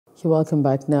Welcome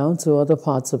back now to other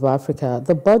parts of Africa.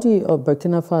 The body of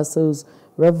Burkina Faso's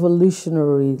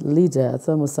revolutionary leader,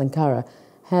 Sankara,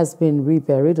 has been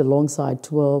reburied alongside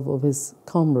 12 of his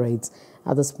comrades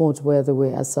at the spot where they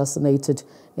were assassinated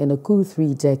in a coup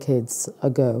 3 decades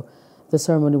ago. The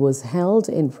ceremony was held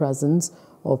in presence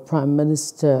of Prime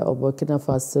Minister of Burkina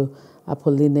Faso,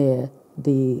 Apollinaire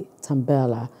de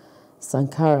Tambela.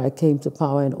 Sankara came to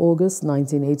power in August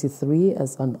 1983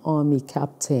 as an army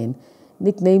captain.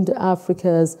 Nicknamed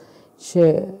Africa's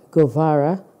Che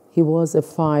Guevara, he was a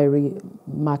fiery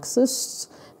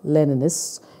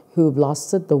Marxist-Leninist who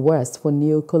blasted the West for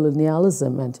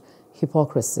neocolonialism and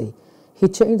hypocrisy. He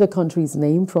changed the country's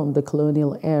name from the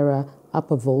colonial era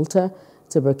Upper Volta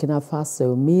to Burkina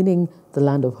Faso, meaning the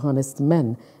land of honest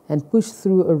men, and pushed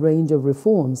through a range of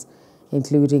reforms,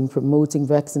 including promoting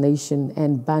vaccination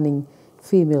and banning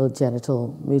female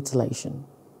genital mutilation.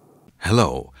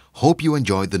 Hello, hope you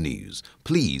enjoyed the news.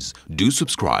 Please do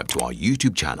subscribe to our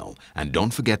YouTube channel and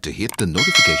don't forget to hit the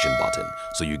notification button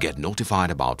so you get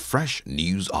notified about fresh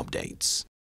news updates.